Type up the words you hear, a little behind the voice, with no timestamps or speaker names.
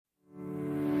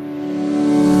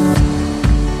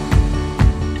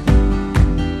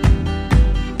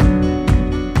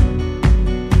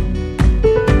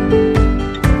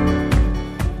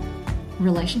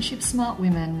Relationship Smart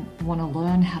women want to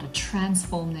learn how to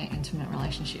transform their intimate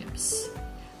relationships.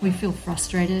 We feel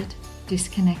frustrated,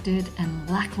 disconnected, and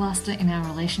lackluster in our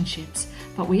relationships,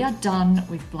 but we are done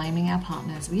with blaming our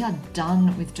partners. We are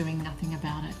done with doing nothing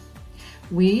about it.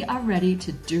 We are ready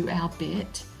to do our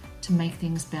bit to make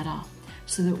things better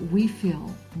so that we feel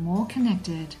more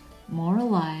connected, more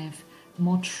alive,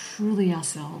 more truly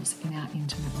ourselves in our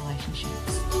intimate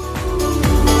relationships.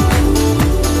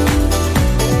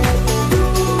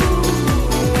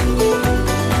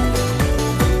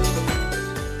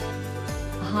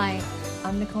 Hi,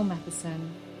 I'm Nicole Matheson,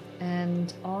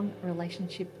 and on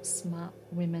Relationship Smart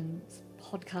Women's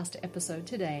podcast episode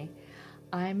today,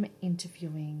 I'm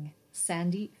interviewing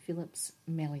Sandy Phillips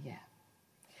Mellier.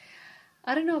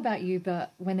 I don't know about you,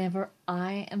 but whenever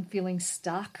I am feeling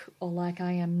stuck or like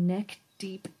I am neck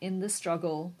deep in the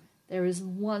struggle, there is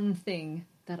one thing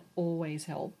that always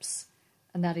helps,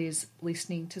 and that is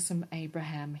listening to some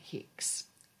Abraham Hicks.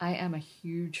 I am a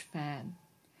huge fan.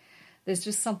 There's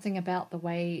just something about the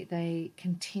way they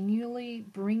continually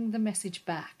bring the message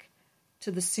back to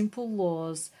the simple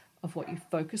laws of what you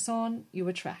focus on, you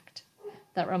attract.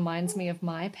 That reminds me of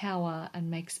my power and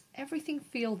makes everything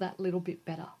feel that little bit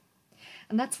better.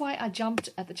 And that's why I jumped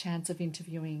at the chance of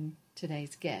interviewing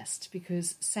today's guest,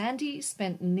 because Sandy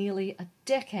spent nearly a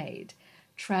decade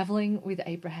traveling with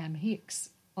Abraham Hicks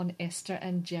on Esther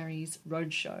and Jerry's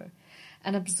roadshow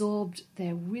and absorbed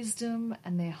their wisdom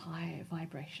and their high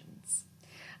vibrations.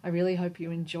 I really hope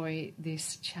you enjoy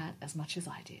this chat as much as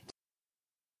I did.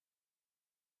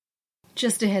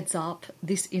 Just a heads up,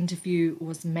 this interview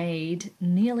was made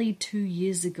nearly 2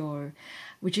 years ago,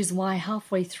 which is why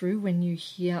halfway through when you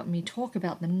hear me talk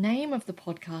about the name of the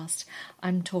podcast,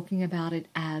 I'm talking about it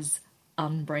as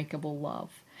Unbreakable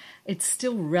Love. It's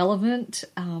still relevant,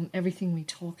 everything we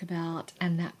talk about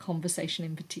and that conversation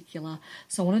in particular.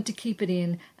 So I wanted to keep it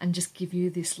in and just give you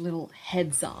this little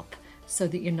heads up so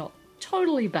that you're not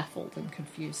totally baffled and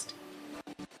confused.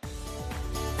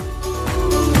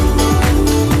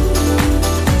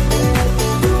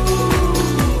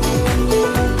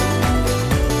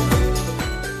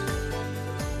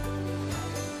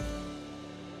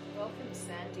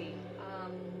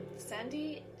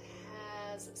 Sandy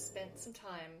has spent some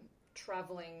time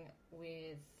traveling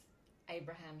with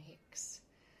Abraham Hicks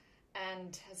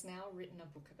and has now written a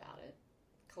book about it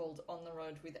called On the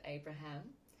Road with Abraham,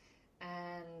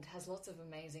 and has lots of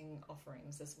amazing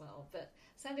offerings as well. But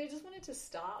Sandy, I just wanted to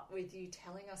start with you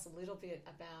telling us a little bit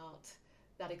about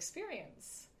that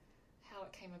experience, how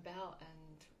it came about,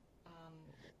 and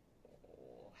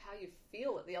how you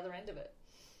feel at the other end of it.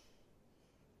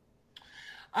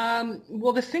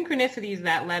 Well, the synchronicities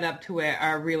that led up to it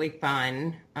are really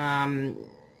fun.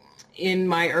 In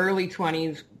my early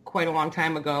 20s, quite a long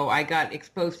time ago, I got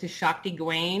exposed to Shakti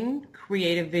Gawain,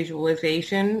 creative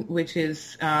visualization, which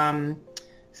is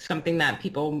something that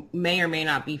people may or may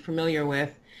not be familiar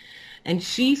with. And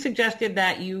she suggested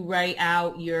that you write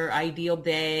out your ideal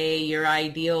day, your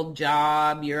ideal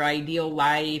job, your ideal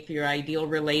life, your ideal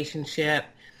relationship.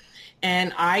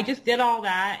 And I just did all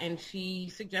that, and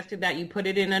she suggested that you put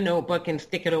it in a notebook and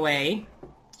stick it away.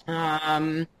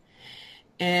 And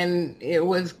it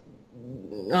was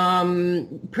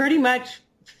pretty much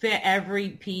fit every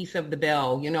piece of the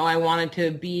bill. You know, I wanted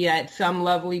to be at some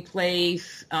lovely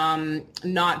place,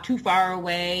 not too far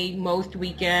away most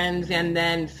weekends, and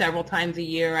then several times a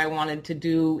year I wanted to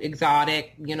do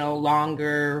exotic,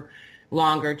 longer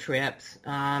trips.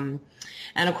 And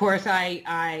of course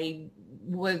I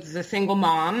was a single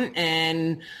mom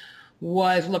and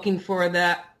was looking for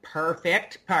the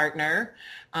perfect partner,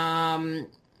 and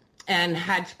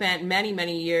had spent many,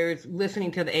 many years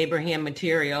listening to the Abraham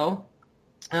material.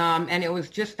 And it was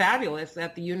just fabulous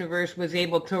that the universe was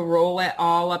able to roll it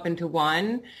all up into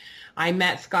one. I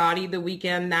met Scotty the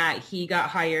weekend that he got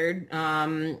hired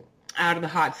out of the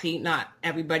hot seat. Not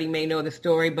everybody may know the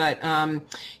story, but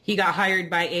he got hired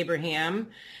by Abraham.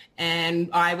 And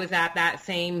I was at that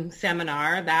same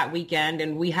seminar that weekend,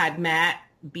 and we had met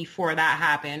before that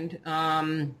happened.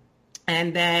 And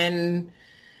then,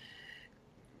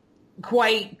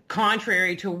 quite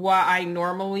contrary to what I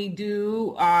normally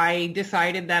do, I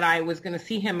decided that I was going to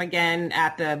see him again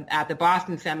at the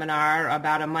Boston seminar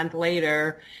about a month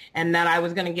later, and that I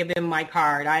was going to give him my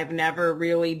card. I've never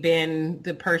really been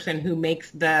the person who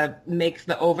makes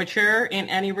the overture in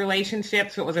any relationship,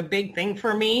 so it was a big thing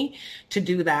for me to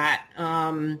do that.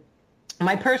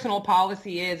 My personal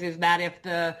policy is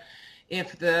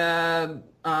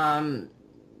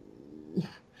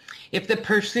If the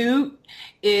pursuit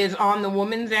is on the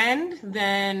woman's end,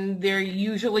 then there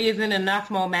usually isn't enough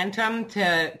momentum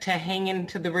to hang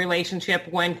into the relationship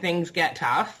when things get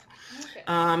tough.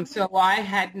 So I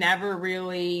had never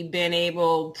really been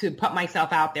able to put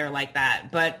myself out there like that.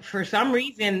 But for some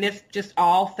reason, this just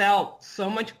all felt so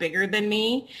much bigger than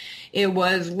me. It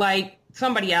was like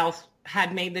somebody else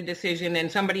had made the decision,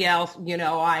 and somebody else,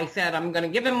 I said, I'm going to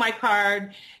give him my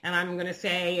card, and I'm going to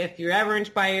say, if you're ever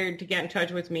inspired to get in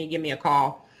touch with me, give me a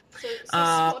call. So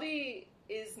Scotty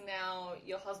is now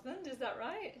your husband, is that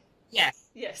right? Yes.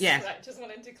 Right. Just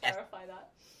wanted to clarify that.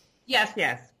 Yes.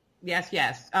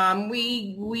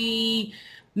 We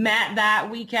met that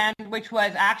weekend, which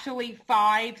was actually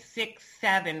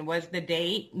 5/6/7 was the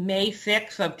date, May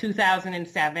 6th of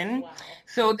 2007. Wow.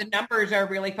 So the numbers are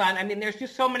really fun. I mean, there's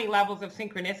just so many levels of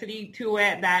synchronicity to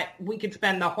it that we could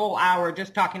spend the whole hour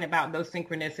just talking about those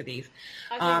synchronicities.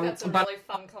 I think that's a really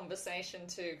fun conversation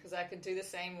too, because I could do the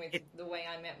same with the way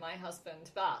I met my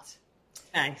husband, but...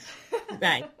 Thanks.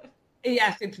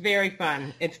 Yes, it's very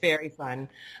fun.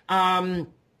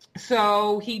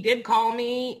 So he did call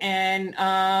me,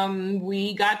 and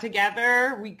we got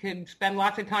together. We could spend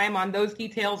lots of time on those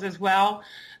details as well.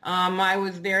 I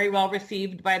was very well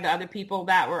received by the other people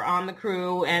that were on the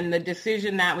crew, and the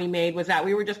decision that we made was that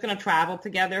we were just going to travel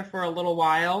together for a little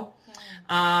while.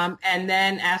 And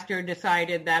then Esther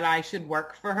decided that I should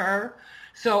work for her.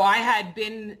 So I had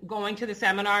been going to the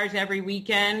seminars every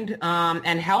weekend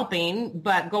and helping,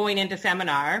 but going into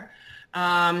seminar.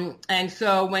 And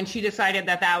so when she decided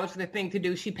that was the thing to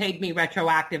do, she paid me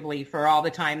retroactively for all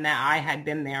the time that I had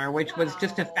been there, which was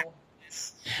just a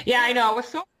fabulous. Yeah, I know. It was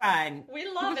so fun. We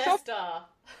love Esther.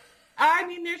 I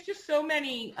mean, there's just so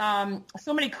many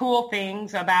cool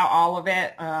things about all of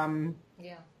it.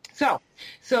 Yeah.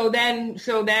 So then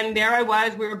there I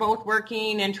was. We were both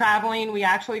working and traveling. We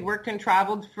actually worked and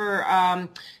traveled for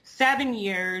 7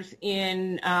 years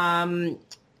in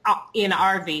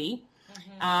RV.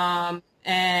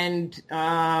 And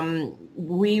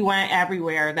we went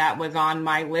everywhere. That was on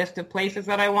my list of places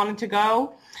that I wanted to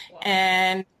go. Wow.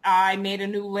 And I made a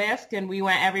new list, and we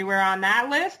went everywhere on that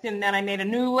list. And then I made a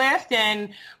new list, and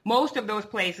most of those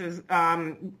places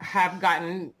have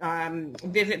gotten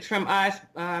visits from us.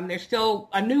 There's still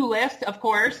a new list, of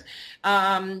course,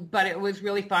 but it was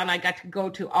really fun. I got to go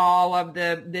to all of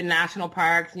the national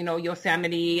parks,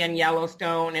 Yosemite and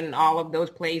Yellowstone and all of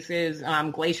those places,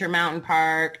 Glacier Mountain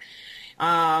Park.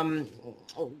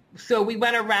 So we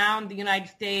went around the United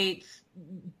States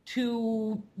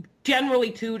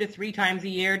generally 2 to 3 times a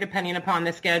year, depending upon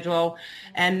the schedule.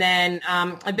 And then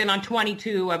I've been on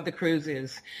 22 of the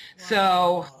cruises. Wow.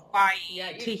 So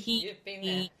Hawaii,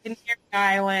 Tahiti, Canary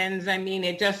Islands. I mean,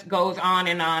 it just goes on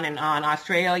and on and on.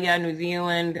 Australia, New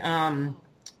Zealand. So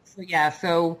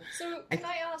can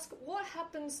I ask, what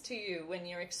happens to you when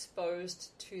you're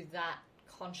exposed to that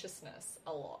consciousness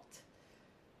a lot?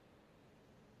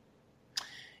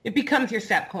 It becomes your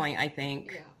set point, I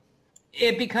think. Yeah.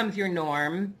 It becomes your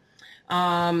norm.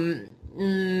 In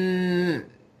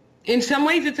some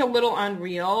ways, it's a little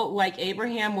unreal. Like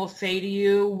Abraham will say to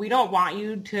you, we don't want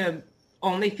you to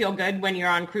only feel good when you're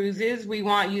on cruises. We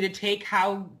want you to take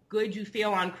how good you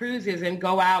feel on cruises and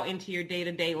go out into your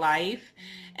day-to-day life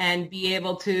and be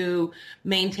able to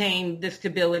maintain the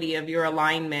stability of your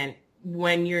alignment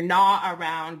when you're not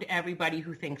around everybody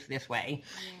who thinks this way,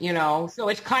 So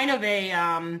it's kind of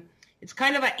an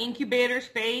incubator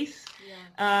space.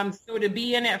 Yeah. So to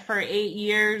be in it for 8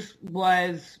 years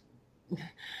was,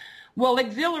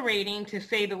 exhilarating to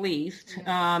say the least.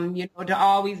 Yeah. To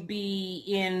always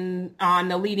be on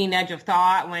the leading edge of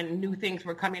thought when new things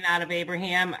were coming out of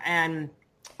Abraham, and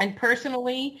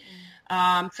personally,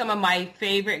 some of my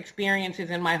favorite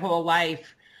experiences in my whole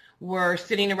life were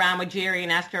sitting around with Jerry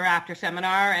and Esther after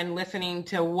seminar and listening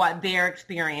to what their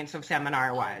experience of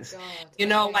seminar was.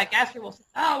 Like Esther will say,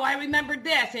 oh, I remembered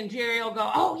this. And Jerry will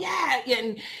go, oh, yeah.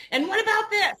 And what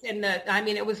about this? And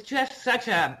it was just such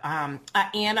a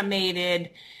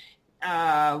animated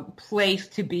place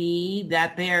to be,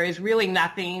 that there is really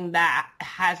nothing that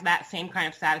has that same kind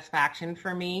of satisfaction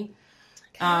for me.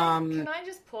 Can I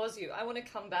just pause you? I want to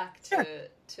come back to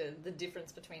the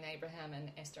difference between Abraham and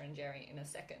Esther and Jerry in a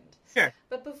second. Sure.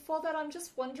 But before that, I'm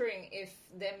just wondering if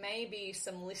there may be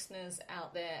some listeners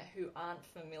out there who aren't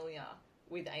familiar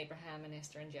with Abraham and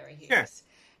Esther and Jerry Hughes. Sure.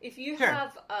 If you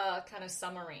have a kind of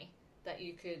summary that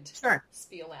you could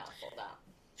spiel out for that.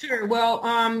 Sure. Well,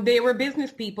 they were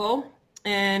business people,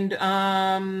 and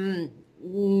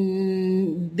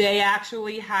they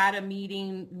actually had a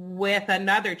meeting with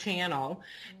another channel,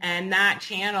 and that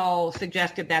channel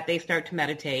suggested that they start to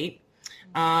meditate.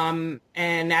 And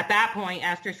at that point,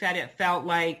 Esther said it felt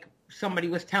like somebody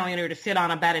was telling her to sit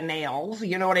on a bed of nails,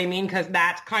 you know what I mean? Because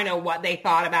that's kind of what they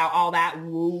thought about all that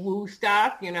woo-woo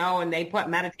stuff, and they put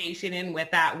meditation in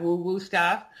with that woo-woo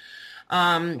stuff.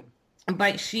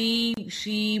 But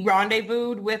she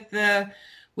rendezvoused with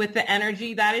the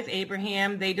energy that is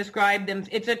Abraham. They described them,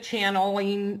 it's a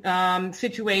channeling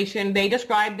situation. They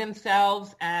described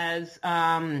themselves as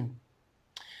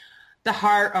the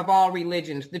heart of all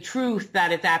religions, the truth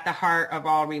that is at the heart of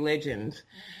all religions.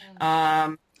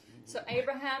 So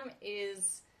Abraham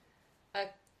is a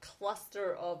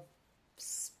cluster of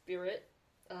spirit,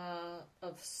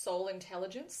 of soul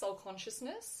intelligence, soul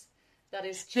consciousness. That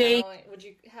is channeling.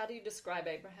 How do you describe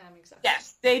Abraham exactly?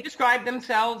 Yes, they describe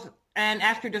themselves, and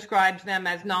Esther describes them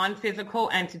as non-physical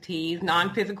entities,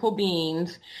 non-physical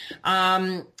beings.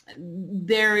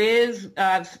 There is,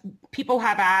 people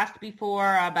have asked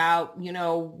before about,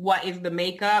 what is the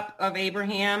makeup of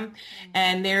Abraham,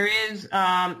 and there is,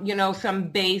 some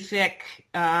basic,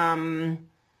 I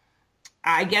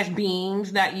guess,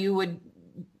 beings that you would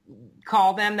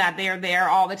call them, that they're there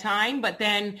all the time, but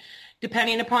then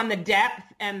depending upon the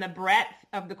depth and the breadth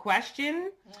of the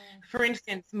question. For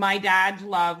instance, my dad's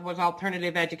love was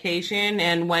alternative education,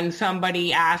 and when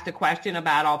somebody asked a question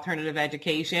about alternative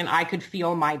education, I could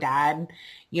feel my dad,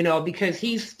 because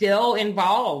he's still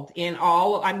involved in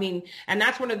and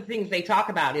that's one of the things they talk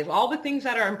about is all the things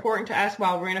that are important to us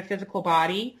while we're in a physical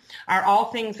body are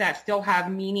all things that still have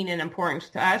meaning and importance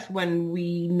to us when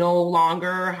we no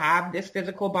longer have this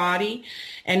physical body.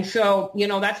 And so,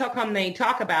 that's how come they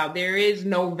talk about there is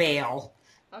no veil.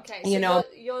 Okay, so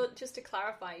you're just to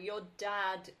clarify, your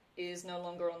dad is no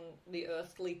longer on the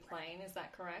earthly plane, is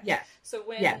that correct? Yes. So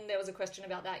when there was a question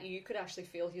about that, you could actually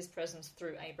feel his presence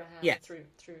through Abraham, through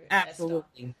absolutely.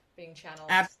 Esther being channeled.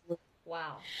 Absolutely.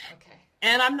 Wow. Okay.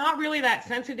 And I'm not really that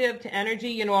sensitive to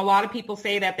energy. A lot of people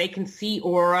say that they can see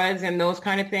auras and those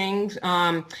kind of things.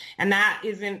 And that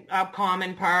isn't a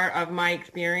common part of my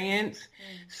experience.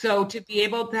 So to be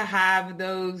able to have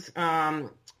those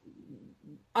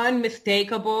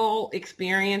unmistakable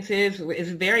experiences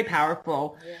is very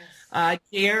powerful. Yes.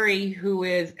 Jerry,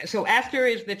 Esther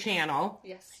is the channel.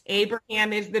 Yes.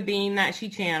 Abraham is the being that she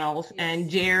channels, yes. And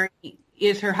Jerry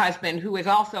is her husband, who is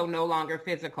also no longer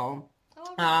physical.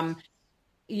 Oh, right.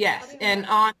 Yes, and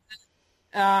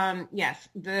yes,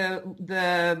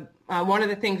 the one of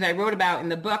the things I wrote about in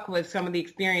the book was some of the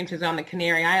experiences on the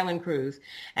Canary Island cruise,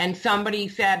 and somebody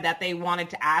said that they wanted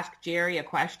to ask Jerry a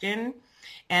question.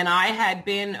 And I had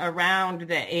been around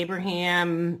the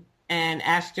Abraham and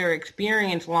Esther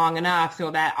experience long enough so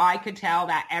that I could tell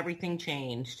that everything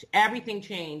changed. Everything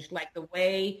changed. Like the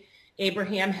way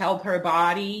Abraham held her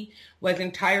body was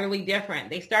entirely different.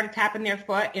 They started tapping their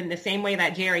foot in the same way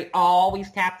that Jerry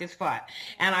always tapped his foot.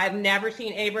 And I've never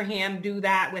seen Abraham do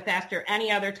that with Esther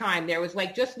any other time. There was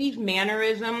like just these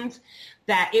mannerisms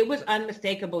that it was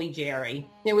unmistakably Jerry.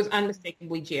 It was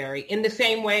unmistakably Jerry. In the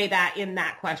same way that in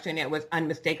that question, it was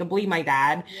unmistakably my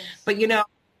dad. Yes. But,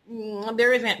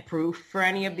 there isn't proof for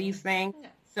any of these things. Yeah.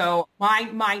 So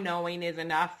my knowing is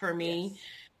enough for me.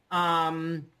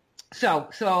 Yes.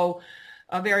 So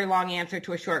a very long answer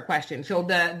to a short question. So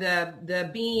the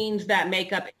beings that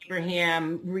make up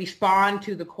Abraham respond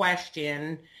to the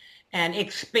question and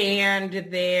expand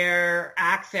their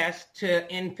access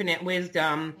to infinite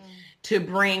wisdom to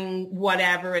bring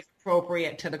whatever is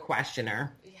appropriate to the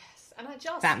questioner. Yes, and I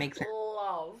just that makes sense.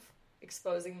 Love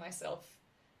exposing myself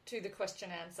to the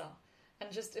question answer,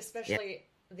 and just especially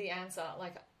the answer.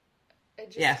 Like,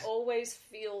 it just always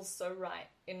feels so right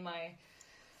in my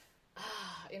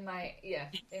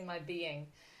being.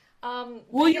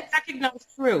 You recognize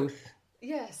truth.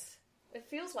 Yes, it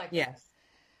feels like yes. That.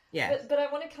 Yes. But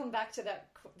I want to come back to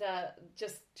that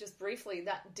just briefly,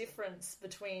 that difference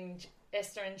between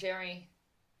Esther and Jerry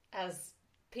as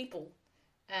people,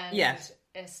 and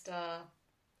Esther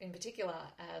in particular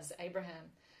as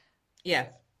Abraham. Yes.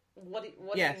 What do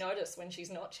you notice when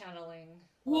she's not channeling?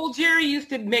 Well, Jerry used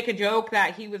to make a joke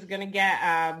that he was going to get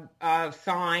a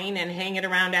sign and hang it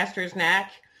around Esther's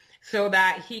neck so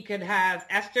that he could have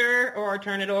Esther or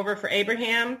turn it over for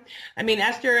Abraham. I mean,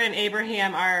 Esther and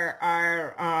Abraham are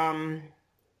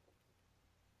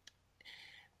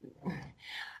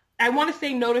I want to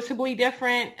say noticeably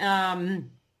different.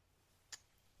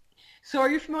 So are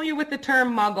you familiar with the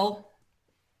term Muggle?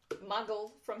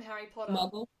 Muggle from Harry Potter.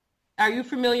 Muggle. Are you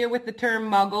familiar with the term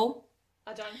Muggle?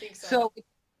 I don't think so. So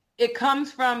it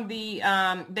comes from the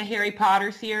Harry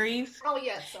Potter series. Oh,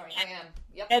 yes. Sorry, I am.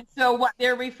 Yep. And so what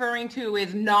they're referring to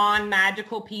is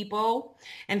non-magical people.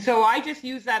 And so I just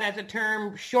use that as a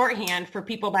term shorthand for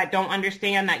people that don't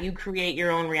understand that you create your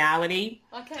own reality.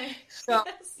 Okay. So,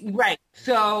 yes. Right.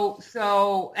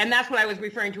 So, and that's what I was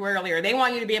referring to earlier. They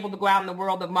want you to be able to go out in the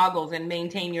world of muggles and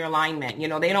maintain your alignment. You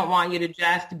know, they don't want you to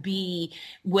just be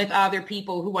with other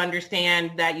people who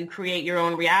understand that you create your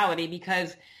own reality,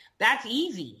 because that's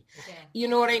easy. Yeah. You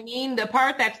know what I mean? The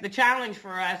part that's the challenge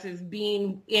for us is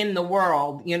being in the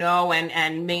world, you know,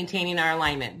 and maintaining our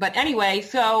alignment. But anyway,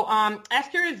 so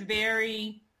Esther is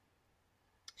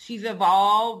she's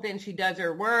evolved and she does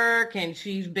her work, and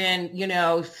she's been, you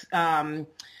know,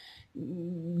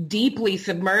 deeply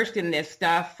submersed in this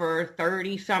stuff for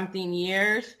 30 something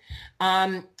years.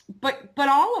 But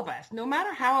all of us, no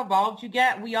matter how evolved you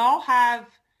get, we all have,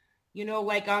 you know,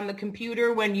 like on the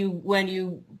computer, when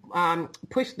you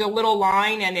push the little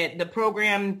line and the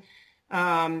program,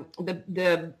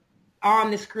 the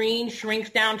on the screen shrinks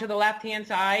down to the left-hand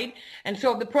side. And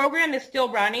so the program is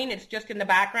still running. It's just in the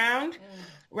background,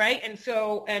 right? And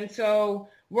so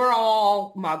we're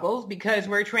all muggles because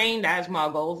we're trained as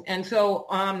muggles. And so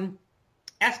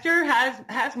Esther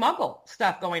has muggle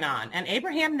stuff going on, and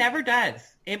Abraham never does.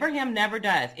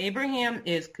 Abraham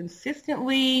is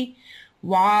consistently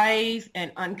wise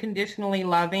and unconditionally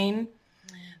loving.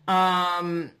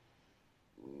 And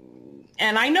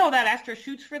I know that Esther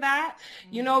shoots for that,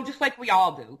 you know, just like we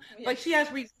all do. Yes. But she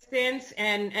has resistance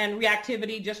and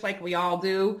reactivity just like we all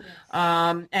do.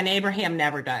 Yes. And Abraham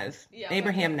never does. Yeah,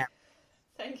 Abraham never.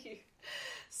 Thank you.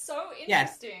 So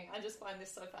interesting. Yes. I just find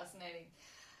this so fascinating.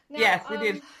 Now, yes, it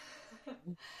is.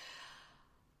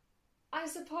 I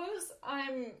suppose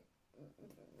I'm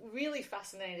really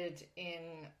fascinated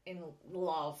in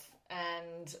love,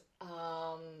 and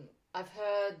I've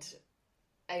heard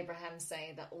Abraham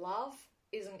say that love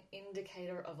is an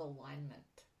indicator of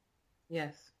alignment.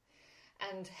 Yes.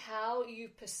 And how you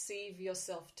perceive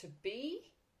yourself to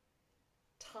be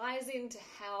ties into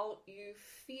how you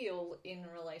feel in a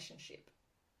relationship.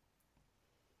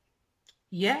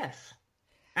 Yes,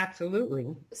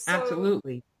 absolutely.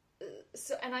 Absolutely.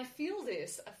 So, and I feel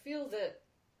that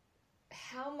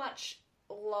how much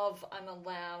love I'm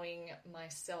allowing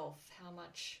myself, how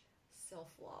much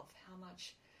self-love, how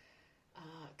much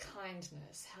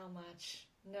kindness, how much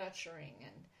nurturing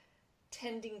and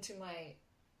tending to my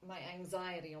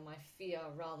anxiety or my fear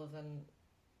rather than,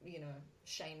 you know,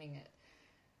 shaming it,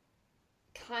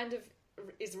 kind of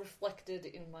is reflected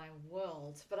in my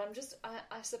world. But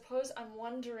I suppose I'm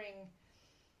wondering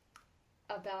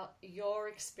about your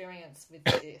experience with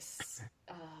this,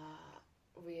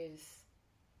 with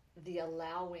the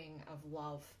allowing of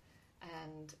love.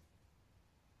 And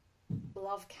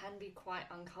love can be quite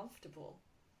uncomfortable.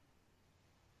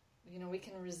 You know, we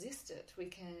can resist it. We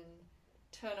can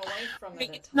turn away from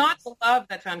it. It's not the love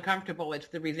that's uncomfortable, it's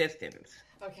the resistance.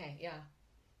 Okay, yeah.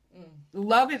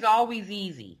 Love is always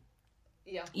easy.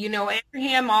 Yeah. You know,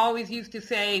 Abraham always used to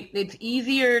say, it's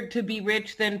easier to be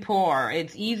rich than poor.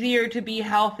 It's easier to be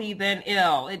healthy than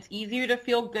ill. It's easier to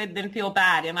feel good than feel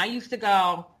bad. And I used to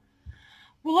go,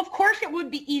 well, of course it would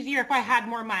be easier if I had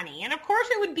more money. And of course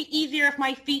it would be easier if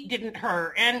my feet didn't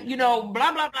hurt. And, you know,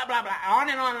 blah, blah, blah, blah, blah, on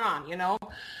and on and on, you know.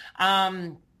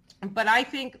 But I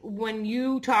think when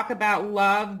you talk about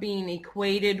love being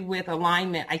equated with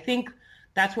alignment, I think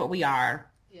that's what we are.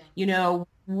 Yeah. You know,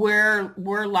 we're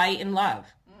light and love.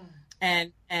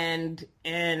 And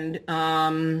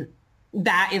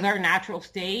that is our natural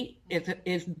state,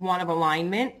 is one of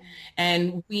alignment.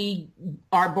 And we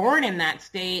are born in that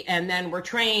state, and then we're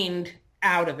trained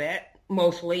out of it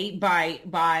mostly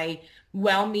by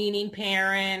well-meaning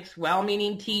parents,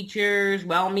 well-meaning teachers,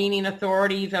 well-meaning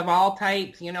authorities of all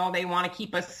types. You know, they want to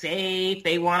keep us safe.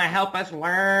 They want to help us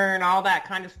learn, all that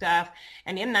kind of stuff.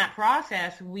 And in that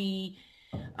process, we,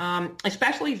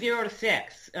 especially 0 to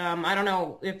 6, I don't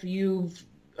know if you've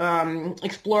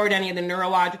explored any of the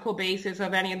neurological basis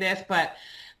of any of this, but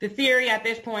the theory at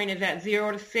this point is that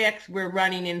 0 to 6, we're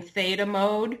running in theta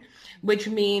mode, which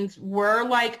means we're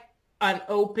like an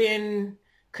open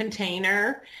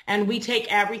container and we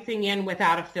take everything in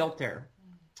without a filter.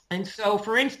 And so,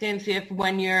 for instance, if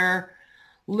when you're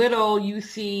little you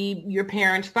see your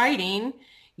parents fighting,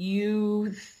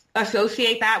 you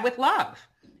associate that with love.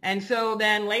 And so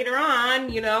then later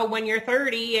on, you know, when you're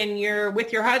 30 and you're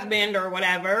with your husband or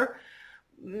whatever,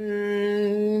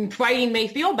 fighting may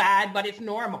feel bad, but it's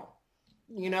normal,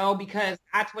 you know, because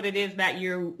that's what it is that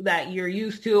you're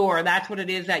used to, or that's what it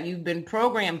is that you've been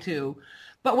programmed to,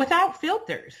 but without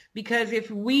filters. Because if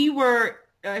we were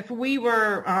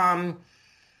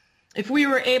if we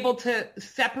were able to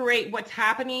separate what's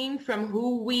happening from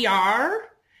who we are,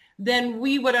 then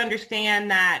we would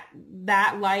understand that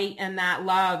that light and that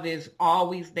love is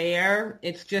always there.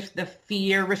 It's just the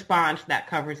fear response that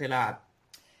covers it up.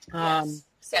 Yes.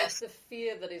 So it's the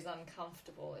fear that is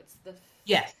uncomfortable.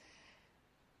 Yes.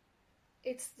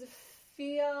 It's the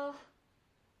fear.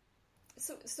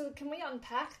 So can we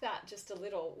unpack that just a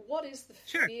little? What is the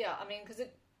fear? Sure. I mean, because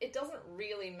it doesn't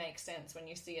really make sense when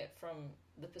you see it from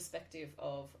the perspective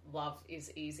of love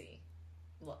is easy.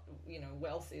 You know,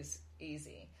 wealth is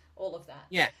easy. All of that.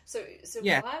 Yeah. So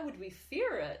yeah. Why would we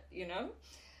fear it, you know?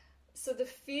 So the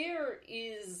fear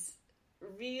is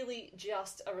really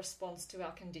just a response to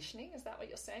our conditioning. Is that what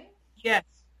you're saying? Yes,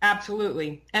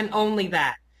 absolutely. And only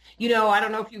that. You know, I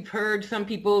don't know if you've heard some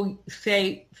people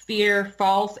say fear,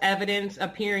 false evidence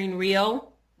appearing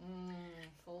real.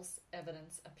 False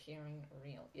evidence appearing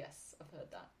real. Yes, I've heard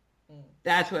that.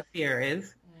 That's what fear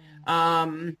is.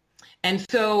 And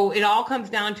so it all comes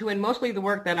down to, and mostly the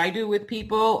work that I do with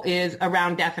people is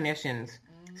around definitions.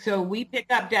 So we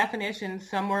pick up definitions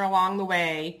somewhere along the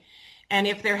way. And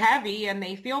if they're heavy and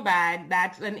they feel bad,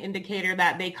 that's an indicator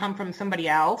that they come from somebody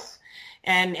else.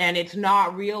 And it's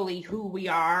not really who we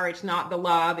are. It's not the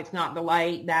love. It's not the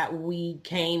light that we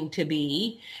came to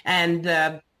be. And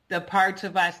the parts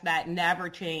of us that never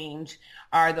change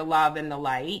are the love and the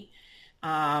light.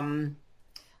 I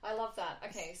love that.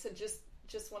 Okay, so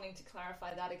just wanting to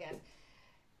clarify that again.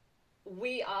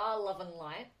 We are love and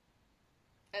light.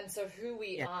 And so who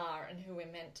we are and who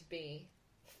we're meant to be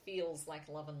feels like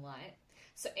love and light.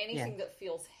 So anything that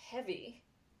feels heavy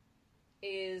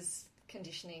is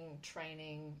conditioning,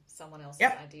 training, someone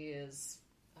else's ideas.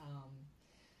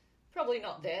 Probably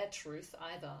not their truth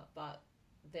either, but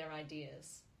their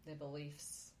ideas, their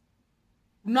beliefs.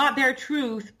 Not their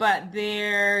truth, but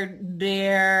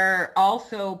they're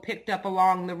also picked up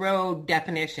along the road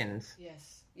definitions.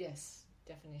 Yes,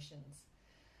 definitions.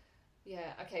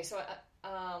 Yeah. Okay. So,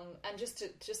 and just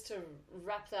to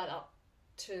wrap that up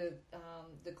to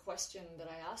the question that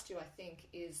I asked you, I think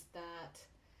is that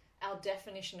our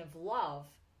definition of love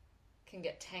can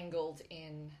get tangled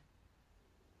in,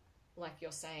 like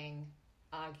you're saying,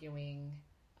 arguing,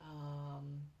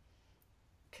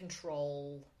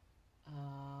 control.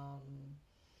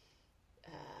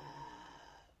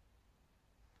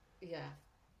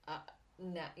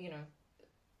 You know,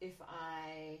 if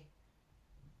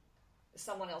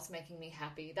someone else making me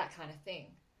happy, that kind of thing.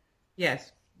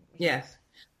 Yes.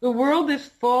 The world is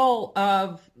full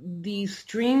of these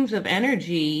streams of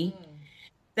energy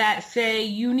that say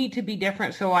you need to be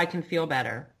different so I can feel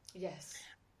better. Yes.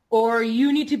 Or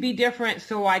you need to be different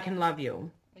so I can love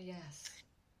you. Yes.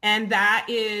 And that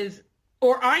is,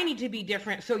 or I need to be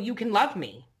different so you can love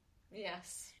me.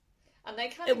 Yes. And they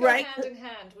kind of go hand in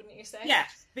hand, wouldn't you say?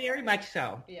 Yes, very much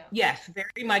so. Yeah. Yes,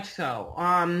 very much so.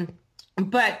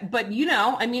 But you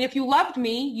know, I mean, if you loved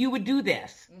me, you would do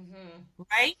this,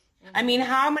 right? I mean,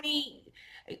 how many,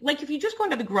 like if you just go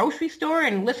into the grocery store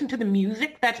and listen to the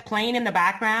music that's playing in the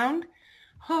background,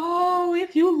 oh,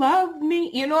 if you love me,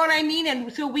 you know what I mean?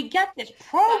 And so we get this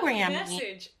programming. That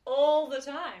message all the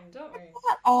time, don't we?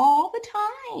 All the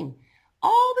time.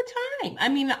 I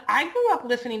mean, I grew up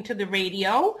listening to the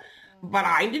radio, but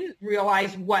I didn't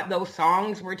realize what those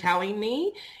songs were telling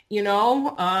me, you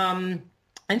know?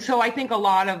 And so I think a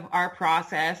lot of our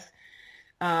process,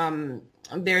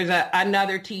 there's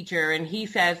another teacher, and he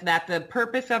says that the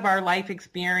purpose of our life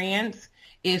experience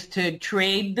is to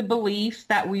trade the beliefs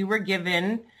that we were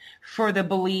given for the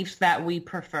beliefs that we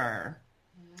prefer.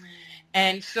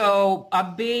 And so a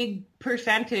big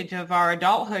percentage of our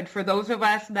adulthood, for those of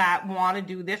us that want to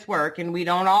do this work, and we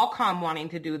don't all come wanting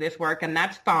to do this work, and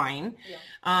that's fine.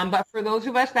 Yeah. But for those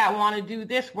of us that want to do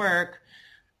this work,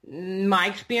 my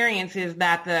experience is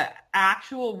that the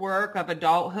actual work of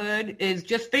adulthood is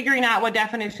just figuring out what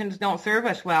definitions don't serve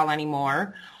us well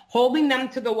anymore, holding them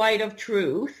to the light of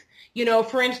truth. You know,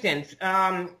 for instance,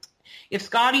 if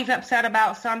Scotty's upset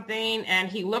about something and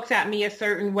he looks at me a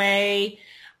certain way,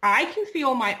 I can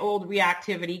feel my old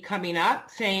reactivity coming up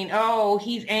saying, oh,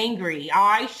 he's angry.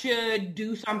 I should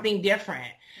do something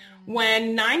different.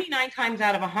 When 99 times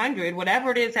out of 100, whatever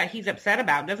it is that he's upset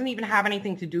about doesn't even have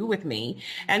anything to do with me.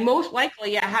 And most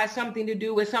likely it has something to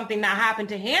do with something that happened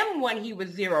to him when he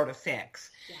was 0 to 6,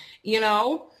 you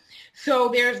know? So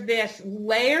there's this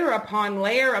layer upon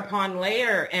layer upon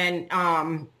layer. And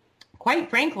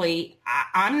quite frankly,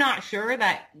 I'm not sure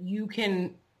that you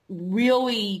can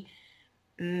really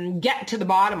get to the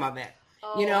bottom of it.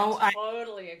 Oh, you know, I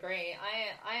totally agree.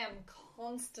 I am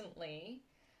constantly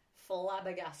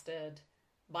flabbergasted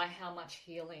by how much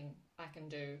healing I can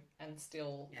do and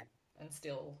still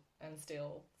and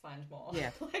still find more.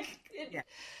 Yeah.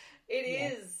 It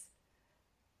is,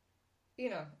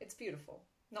 it's beautiful.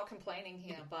 Not complaining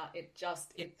here, but it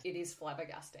is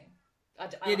flabbergasting.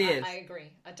 It is. I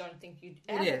agree. I don't think you'd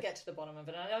ever get to the bottom of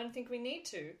it. I don't think we need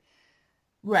to.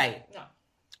 Right. No.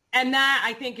 And that,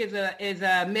 I think, is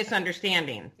a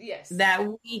misunderstanding. Yes. That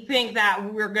we think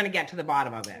that we're going to get to the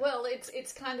bottom of it. Well,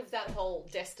 it's kind of that whole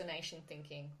destination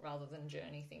thinking rather than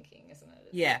journey thinking, isn't it?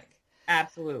 Yes,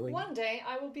 absolutely. One day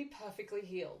I will be perfectly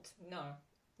healed. No.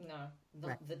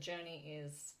 The journey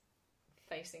is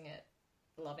facing it,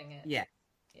 loving it. Yes.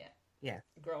 Yeah. Yes.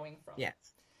 Growing from. Yes.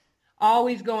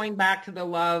 Always going back to the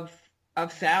love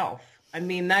of self. I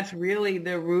mean, that's really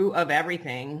the root of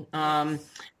everything. And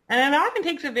it often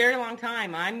takes a very long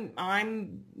time.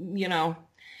 I'm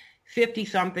 50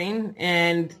 something,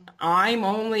 and I'm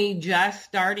only just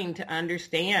starting to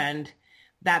understand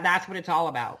that that's what it's all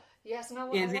about. Yes, and I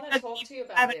want to talk to you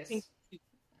about this.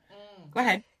 Go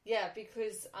ahead. Yeah,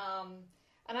 because,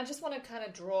 and I just want to kind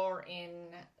of draw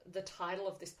in the title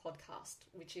of this podcast,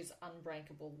 which is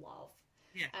Unbreakable Love.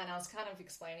 Yeah. And I was kind of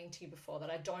explaining to you before that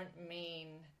I don't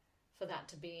mean for that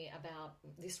to be about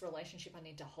this relationship I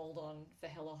need to hold on for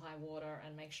hell or high water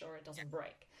and make sure it doesn't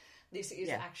break. This is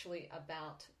actually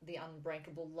about the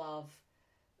unbreakable love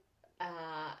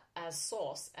as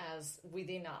source, as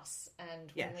within us.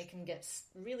 And when we can get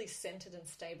really centered and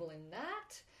stable in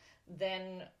that,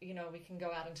 then, we can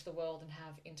go out into the world and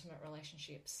have intimate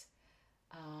relationships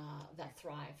that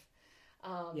thrive.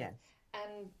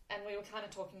 And we were kind of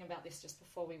talking about this just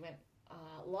before we went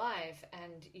live,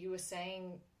 and you were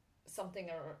saying something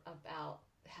about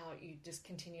how you just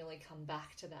continually come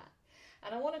back to that.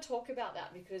 And I want to talk about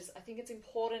that because I think it's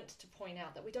important to point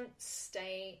out that we don't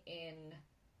stay in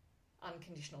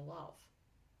unconditional love.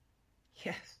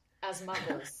 Yes. As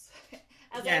mothers.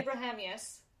 As Abraham,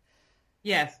 yes.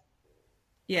 Yes.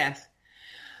 Yes.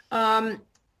 And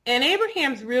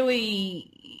Abraham's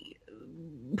really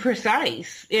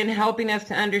precise in helping us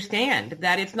to understand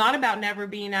that it's not about never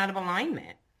being out of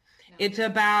alignment. No. It's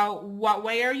about what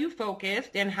way are you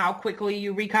focused and how quickly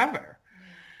you recover.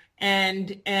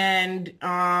 And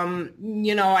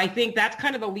I think that's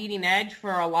kind of the leading edge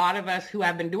for a lot of us who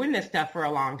have been doing this stuff for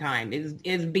a long time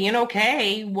is being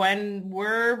okay when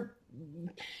we're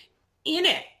in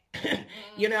it,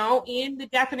 in the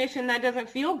definition that doesn't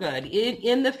feel good,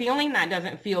 in the feeling that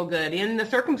doesn't feel good, in the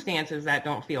circumstances that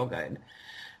don't feel good.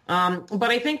 But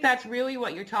I think that's really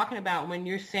what you're talking about when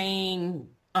you're saying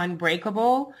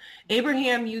unbreakable.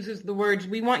 Abraham uses the words,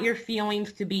 we want your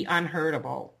feelings to be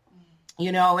unhurtable.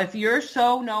 If you're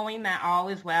so knowing that all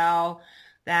is well,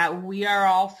 that we are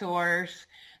all source,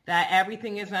 that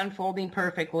everything is unfolding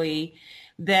perfectly,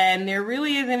 then there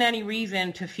really isn't any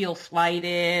reason to feel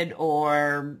slighted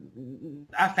or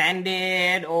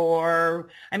offended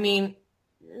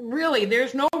really,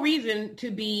 there's no reason to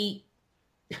be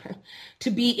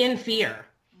in fear.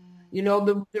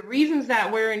 The reasons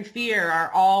that we're in fear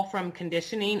are all from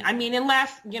conditioning.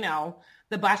 Unless,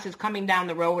 the bus is coming down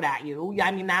the road at you.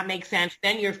 That makes sense.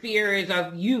 Then your fear is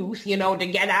of use, to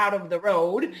get out of the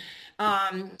road.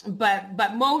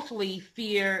 But mostly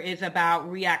fear is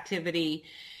about reactivity.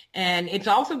 And it's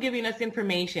also giving us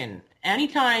information.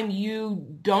 Anytime you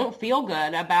don't feel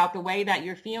good about the way that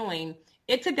you're feeling,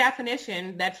 it's a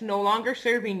definition that's no longer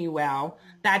serving you well,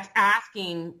 that's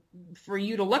asking for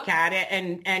you to look at it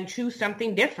and choose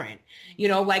something different.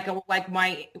 Like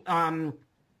my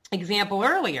example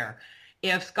earlier.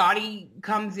 If Scotty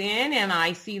comes in and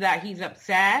I see that he's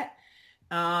upset,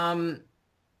 my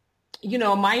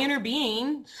inner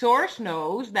being, source,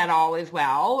 knows that all is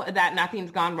well, that nothing's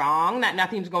gone wrong, that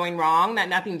nothing's going wrong, that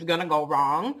nothing's going to go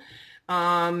wrong.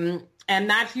 And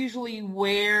that's usually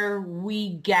where we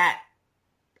get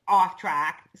off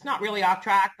track. It's not really off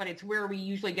track, but it's where we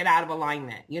usually get out of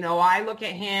alignment. I look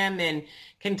at him and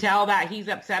can tell that he's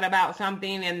upset about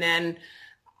something, and then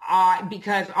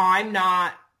because I'm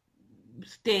not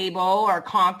stable or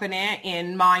confident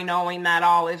in my knowing that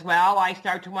all is well, I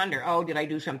start to wonder, did I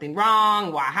do something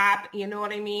wrong? What happened? You know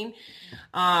what I mean?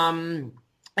 And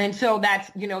so that's,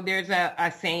 there's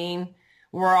a saying,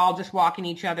 we're all just walking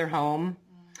each other home,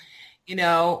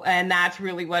 and that's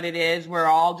really what it is. We're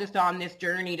all just on this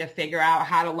journey to figure out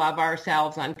how to love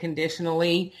ourselves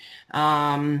unconditionally.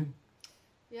 And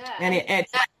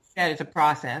it's a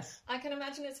process. I can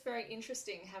imagine it's very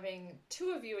interesting having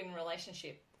two of you in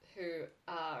relationship who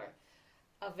are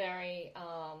very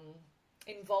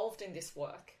involved in this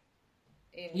work,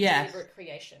 in deliberate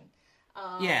creation.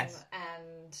 Yes.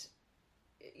 And,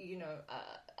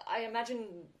 I imagine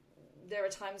there are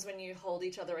times when you hold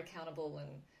each other accountable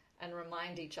and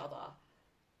remind each other.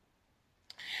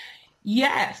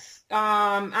 Yes,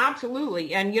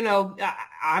 absolutely. And,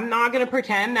 I'm not going to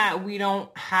pretend that we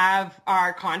don't have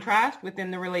our contrast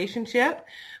within the relationship,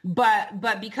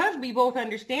 but because we both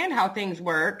understand how things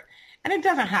work, and it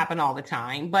doesn't happen all the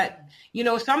time, but,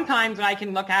 sometimes I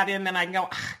can look at him and I can go,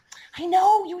 "Ah, I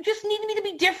know, you just need me to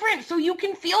be different so you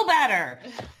can feel better."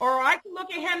 Or I can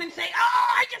look at him and say, "Oh,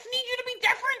 I just need you to be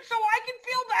different so I can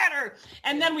feel better."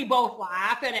 And then we both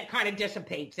laugh and it kind of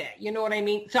dissipates it. You know what I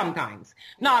mean? Sometimes,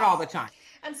 not all the time.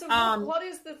 And so what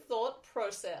is the thought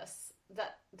process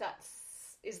that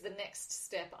is the next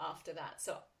step after that?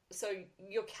 So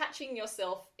you're catching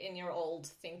yourself in your old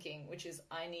thinking, which is,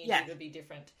 I need you to be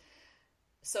different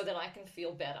so that I can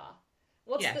feel better.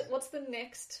 What's the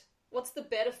next, what's the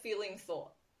better feeling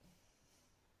thought?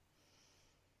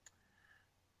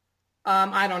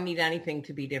 I don't need anything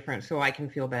to be different so I can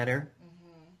feel better.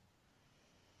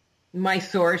 My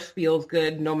source feels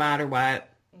good no matter what.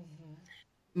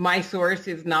 My source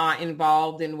is not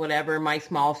involved in whatever my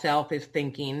small self is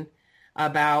thinking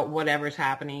about whatever's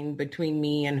happening between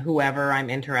me and whoever I'm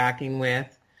interacting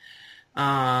with.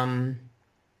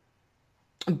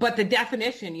 But the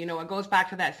definition, it goes back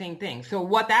to that same thing. So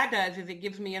what that does is it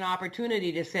gives me an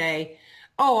opportunity to say,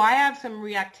 oh, I have some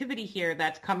reactivity here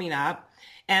that's coming up,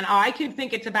 and I can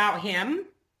think it's about him,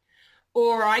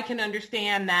 or I can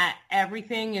understand that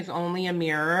everything is only a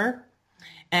mirror.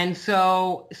 And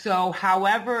so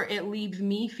however it leaves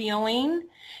me feeling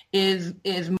is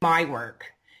my work.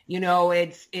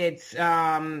 It's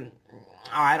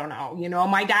I don't know.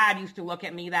 My dad used to look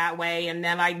at me that way, and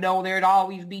then I know there'd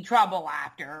always be trouble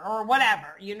after, or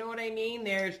whatever. You know what I mean?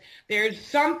 There's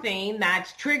something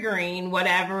that's triggering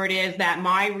whatever it is that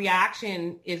my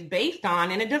reaction is based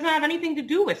on, and it doesn't have anything to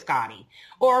do with Scotty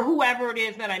or whoever it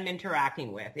is that I'm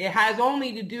interacting with. It has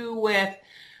only to do with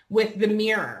the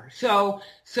mirror. So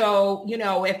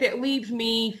if it leaves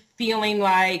me feeling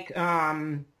like,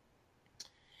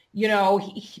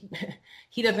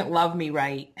 he doesn't love me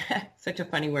right. Such a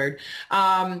funny word.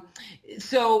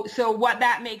 So what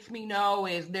that makes me know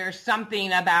is there's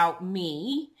something about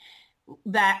me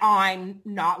that I'm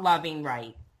not loving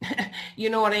right. You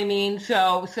know what I mean?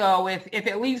 So if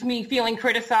it leaves me feeling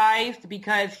criticized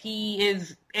because he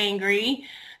is angry,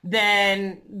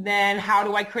 then how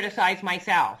do I criticize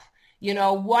myself?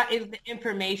 What is the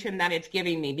information that it's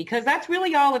giving me? Because that's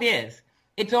really all it is.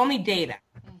 It's only data.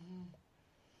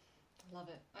 Love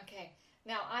it. Okay.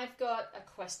 Now I've got a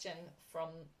question from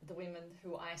the women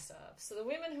who I serve. So the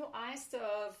women who I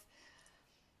serve,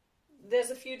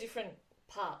 there's a few different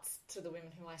parts to the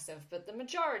women who I serve, but the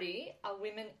majority are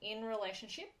women in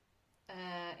relationship,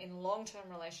 in long-term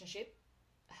relationship,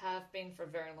 have been for a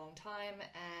very long time,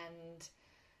 and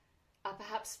are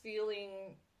perhaps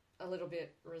feeling a little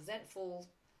bit resentful,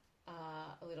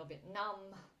 a little bit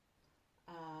numb,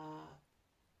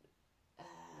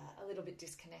 a little bit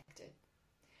disconnected.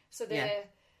 So they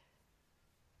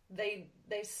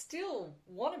still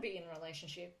want to be in a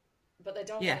relationship, but they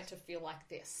don't want it to feel like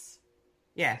this.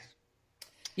 Yes.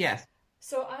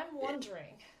 So I'm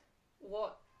wondering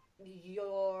what you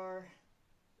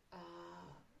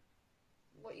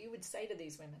would say to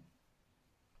these women.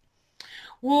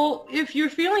 Well, if you're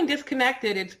feeling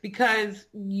disconnected, it's because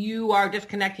you are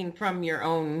disconnecting from your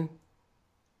own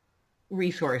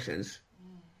resources.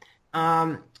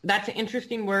 That's an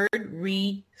interesting word,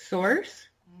 resource.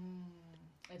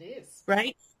 It is.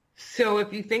 Right? So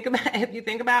if you think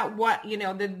about what,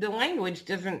 the language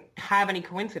doesn't have any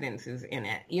coincidences in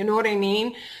it. You know what I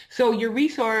mean? So your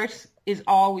resource is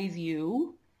always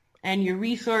you, and your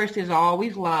resource is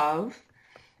always love,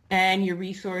 and your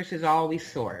resource is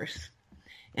always source.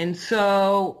 And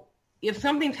so if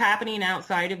something's happening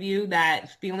outside of you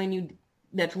that's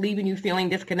leaving you feeling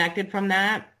disconnected from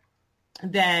that,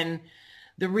 then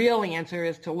the real answer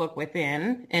is to look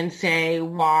within and say,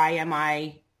 why am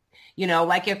I,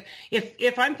 like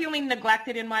if I'm feeling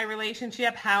neglected in my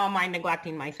relationship, how am I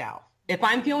neglecting myself? If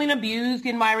I'm feeling abused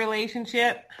in my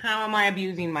relationship, how am I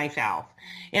abusing myself?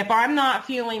 If I'm not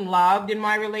feeling loved in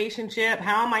my relationship,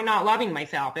 how am I not loving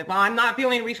myself? If I'm not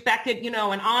feeling respected, and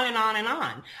on and on and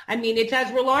on. I mean, it's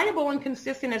as reliable and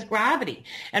consistent as gravity.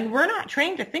 And we're not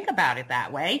trained to think about it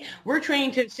that way. We're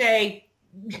trained to say,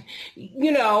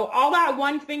 all that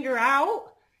one finger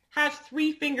out has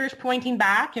three fingers pointing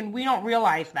back, and we don't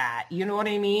realize that. You know what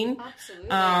I mean?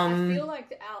 Absolutely. I feel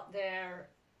like out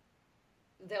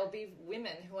there'll be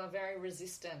women who are very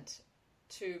resistant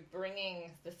to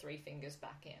bringing the three fingers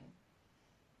back in.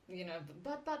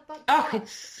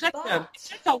 It's such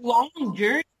a long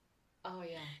journey. Oh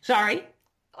yeah. Sorry.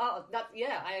 Oh,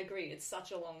 I agree. It's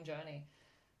such a long journey.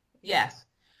 Yes.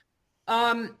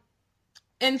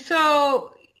 And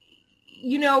so,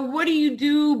 what do you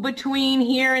do between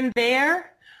here and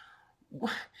there?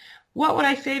 What would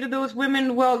I say to those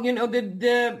women? Well,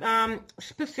 the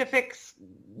specifics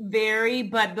vary,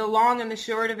 but the long and the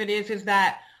short of it is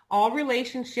that all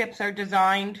relationships are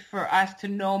designed for us to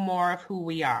know more of who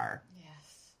we are.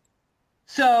 Yes.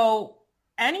 So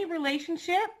any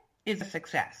relationship is a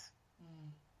success.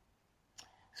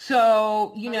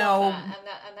 So, And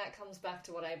that comes back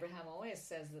to what Abraham always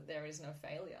says, that there is no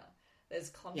failure. There's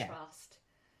contrast.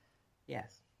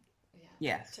 Yes. Yeah.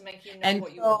 Yes. To make you know and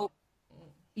what you so, want.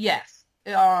 Yes.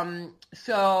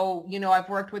 So, I've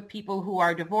worked with people who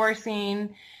are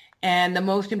divorcing, and the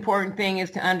most important thing is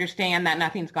to understand that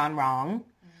nothing's gone wrong.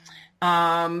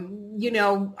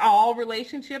 All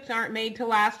relationships aren't made to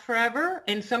last forever,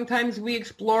 and sometimes we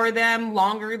explore them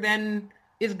longer than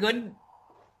is good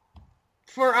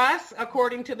for us,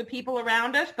 according to the people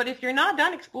around us. But if you're not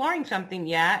done exploring something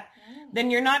yet, then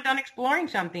you're not done exploring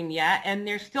something yet, and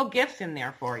there's still gifts in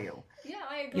there for you. Yeah,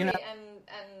 I agree.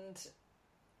 And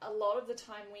a lot of the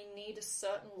time we need a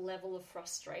certain level of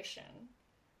frustration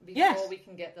before we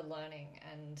can get the learning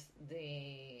and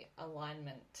the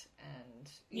alignment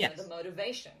and the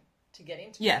motivation to get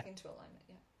into alignment.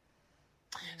 Yeah.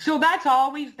 So that's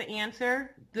always the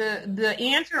answer. The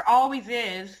answer always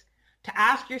is to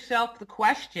ask yourself the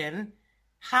question,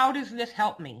 how does this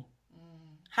help me?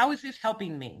 How is this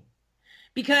helping me?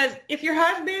 Because if your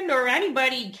husband or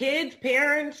anybody, kids,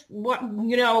 parents,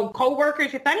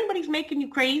 coworkers, if anybody's making you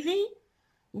crazy,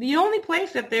 the only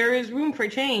place that there is room for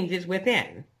change is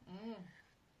within.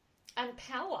 And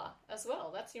power as well.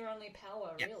 That's your only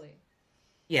power, really.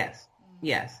 Yes.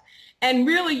 Yes. And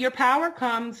really your power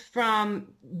comes from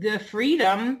the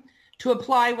freedom to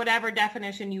apply whatever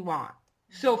definition you want.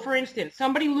 So, for instance,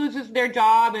 somebody loses their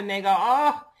job and they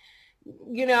go,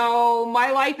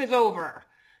 my life is over.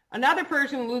 Another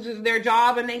person loses their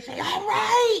job and they say, all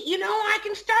right, I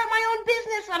can start my own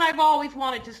business that I've always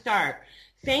wanted to start.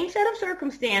 Same set of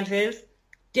circumstances,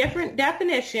 different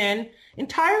definition,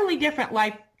 entirely different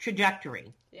life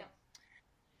trajectory. Yeah.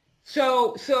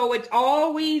 So it's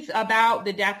always about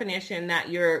the definition that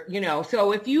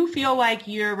so if you feel like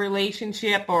your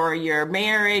relationship or your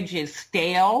marriage is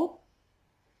stale,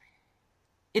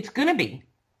 it's going to be.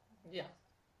 Yeah.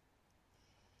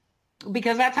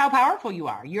 Because that's how powerful you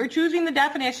are. You're choosing the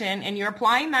definition and you're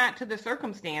applying that to the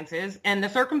circumstances, and the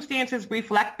circumstances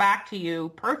reflect back to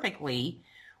you perfectly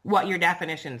what your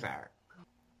definitions are.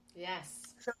 Yes.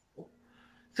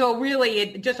 So really,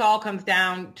 it just all comes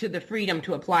down to the freedom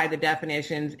to apply the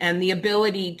definitions and the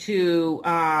ability to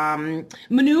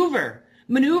maneuver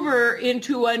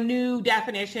into a new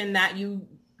definition that you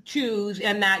choose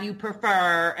and that you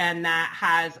prefer and that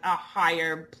has a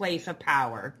higher place of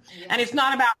power. Yes. And it's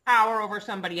not about power over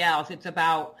somebody else. It's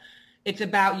about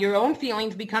your own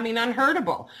feelings becoming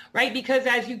unhurtable, right? Because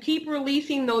as you keep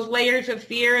releasing those layers of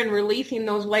fear,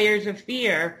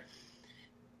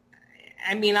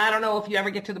 I mean, I don't know if you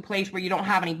ever get to the place where you don't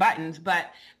have any buttons,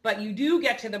 but you do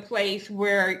get to the place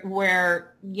where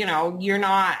you're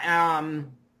not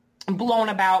blown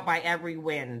about by every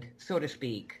wind, so to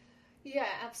speak. Yeah,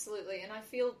 absolutely. And I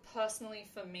feel personally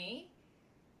for me,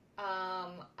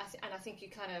 and I think you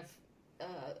kind of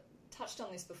touched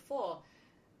on this before,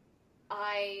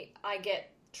 I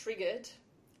get triggered,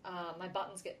 my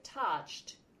buttons get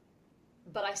touched,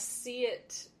 but I see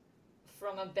it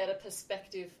from a better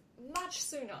perspective much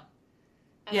sooner.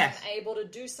 And I'm able to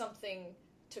do something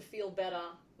to feel better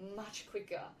much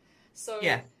quicker. So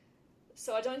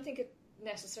I don't think it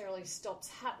necessarily stops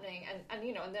happening, and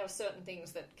there are certain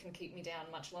things that can keep me down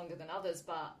much longer than others,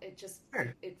 but it just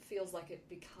it feels like it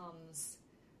becomes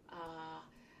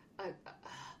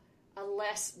a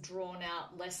less drawn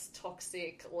out, less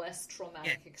toxic, less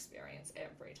traumatic experience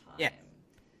every time.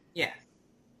 Yeah.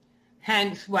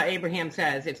 Hence what Abraham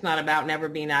says, it's not about never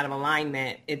being out of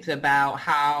alignment, it's about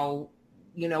how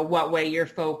what way you're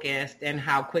focused and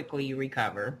how quickly you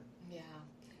recover. Yeah,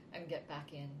 and get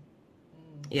back in.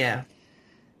 Yeah.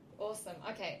 Awesome.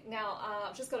 Okay, now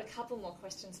I've just got a couple more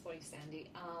questions for you,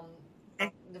 Sandy.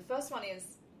 The first one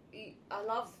is, I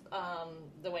love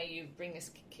the way you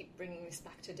keep bringing this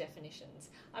back to definitions.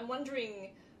 I'm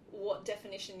wondering what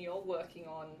definition you're working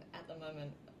on at the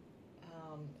moment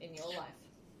in your life.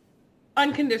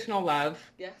 Unconditional love.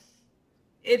 Yeah.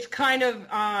 It's kind of,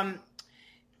 and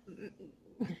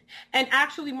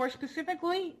actually more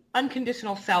specifically,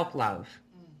 unconditional self-love.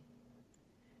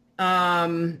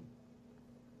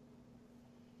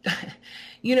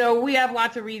 We have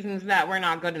lots of reasons that we're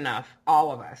not good enough,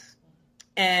 all of us.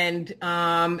 And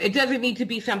it doesn't need to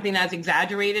be something as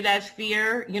exaggerated as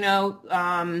fear,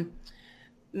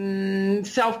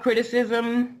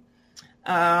 self-criticism,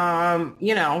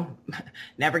 you know,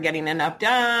 never getting enough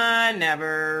done,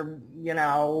 never, you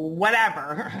know,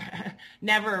 whatever.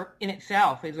 Never in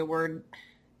itself is a word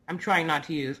I'm trying not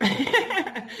to use.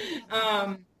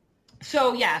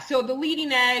 So the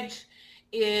leading edge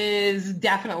is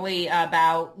definitely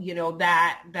about, you know,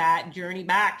 that journey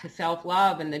back to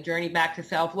self-love and the journey back to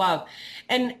self-love.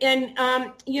 And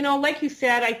you know, like you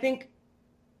said, I think,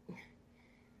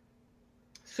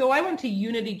 so I went to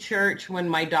Unity Church when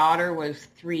my daughter was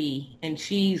 3, and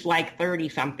she's like 30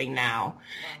 something now. Wow.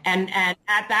 And at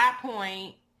that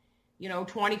point, you know,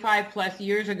 25 plus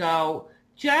years ago,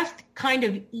 just kind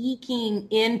of eking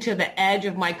into the edge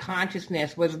of my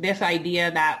consciousness was this idea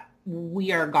that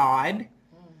we are God.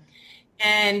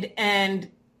 And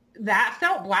that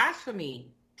felt blasphemy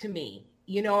to me.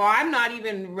 You know, I'm not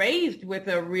even raised with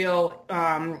a real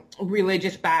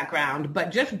religious background,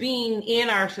 but just being in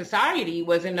our society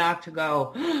was enough to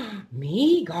go,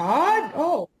 me, God?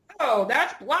 Oh,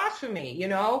 that's blasphemy, you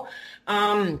know?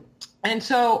 And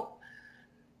so,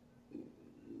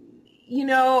 you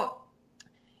know,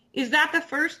 is that the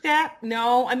first step?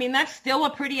 No. I mean, that's still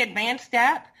a pretty advanced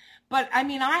step. But, I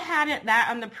mean, I had that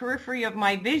on the periphery of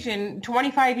my vision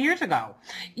 25 years ago.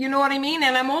 You know what I mean?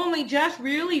 And I'm only just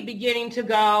really beginning to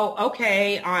go,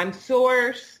 okay, I'm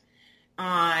source.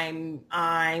 I'm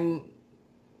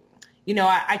you know,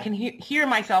 I can hear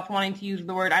myself wanting to use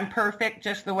the word I'm perfect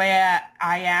just the way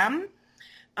I am.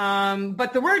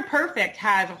 But the word perfect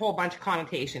has a whole bunch of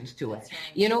connotations to it. Right.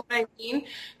 You know what I mean?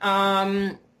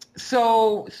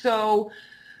 So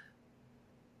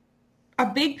a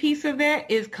big piece of it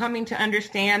is coming to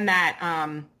understand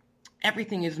that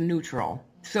everything is neutral.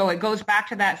 So it goes back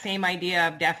to that same idea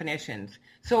of definitions.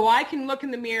 So I can look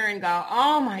in the mirror and go,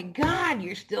 oh my God,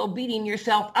 you're still beating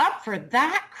yourself up for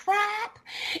that crap.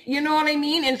 You know what I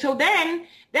mean? And so then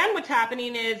what's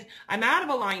happening is I'm out of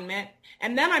alignment,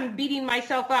 and then I'm beating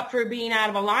myself up for being out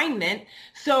of alignment.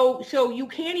 So you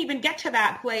can't even get to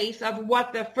that place of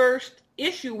what the first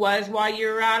issue was while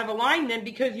you're out of alignment,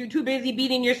 because you're too busy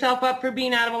beating yourself up for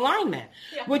being out of alignment.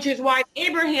 Yeah. Which is why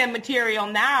Abraham material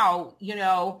now, you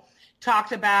know,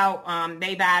 talks about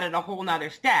they've added a whole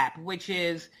nother step, which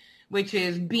is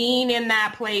being in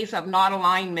that place of not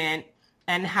alignment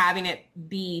and having it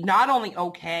be not only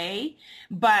okay,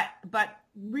 but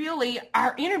really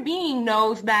our inner being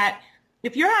knows that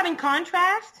if you're having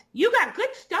contrast, you got good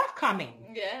stuff coming.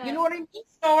 Yeah. You know what I mean?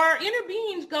 So our inner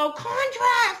beings go,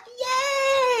 contrast,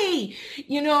 yay!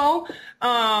 You know,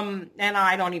 and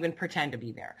I don't even pretend to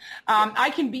be there. I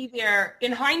can be there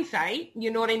in hindsight, you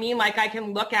know what I mean? Like I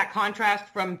can look at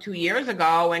contrast from 2 years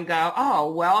ago and go,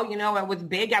 oh, well, you know, it was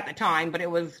big at the time, but it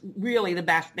was really the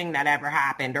best thing that ever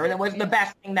happened, or it was the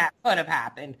best thing that could have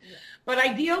happened. Yeah. But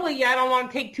ideally, I don't want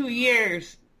to take 2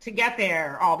 years to get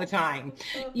there all the time,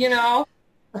 you know?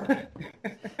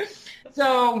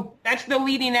 So that's the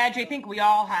leading edge I think we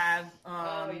all have.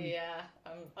 Oh yeah,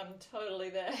 I'm totally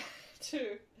there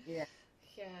too. Yeah.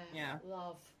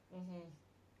 Love. Mm-hmm.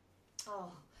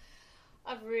 Oh,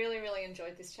 I've really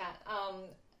enjoyed this chat.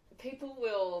 People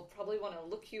will probably want to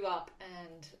look you up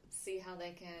and see how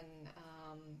they can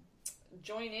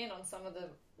join in on some of the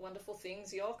wonderful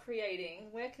things you're creating.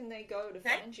 Where can they go to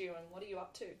find you, and what are you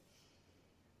up to?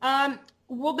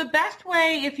 Well, the best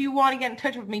way, if you want to get in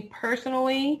touch with me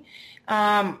personally,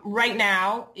 right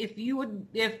now, if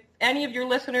any of your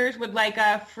listeners would like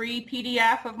a free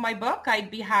PDF of my book,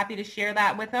 I'd be happy to share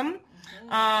that with them.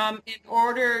 Mm-hmm. In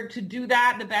order to do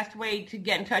that, the best way to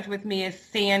get in touch with me is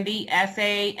Sandi,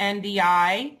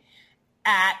 SANDI,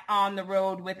 at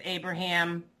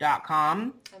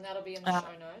ontheroadwithabraham.com. And that'll be in the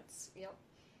show notes. Yep.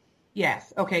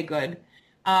 Yes. Okay, good.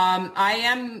 I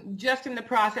am just in the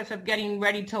process of getting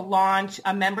ready to launch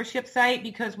a membership site,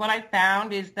 because what I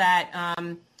found is that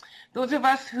those of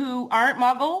us who aren't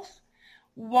muggles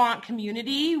want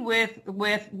community with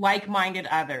like-minded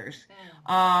others.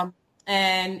 And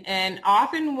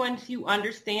often once you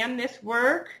understand this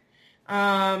work,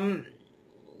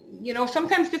 you know,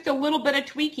 sometimes just a little bit of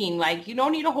tweaking, like you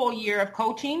don't need a whole year of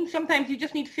coaching. Sometimes you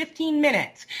just need 15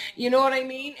 minutes. You know what I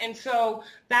mean? And so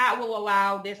that will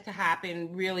allow this to happen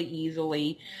really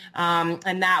easily.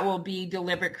 And that will be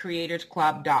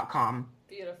DeliberateCreatorsClub.com.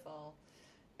 Beautiful.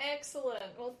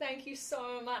 Excellent. Well, thank you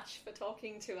so much for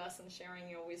talking to us and sharing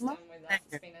your wisdom with us.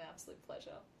 It's been an absolute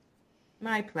pleasure.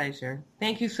 My pleasure.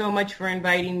 Thank you so much for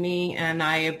inviting me, and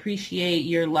I appreciate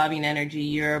your loving energy.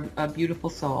 You're a beautiful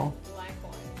soul.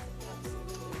 Likewise.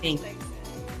 Absolutely. Thank you.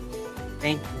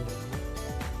 Thank you.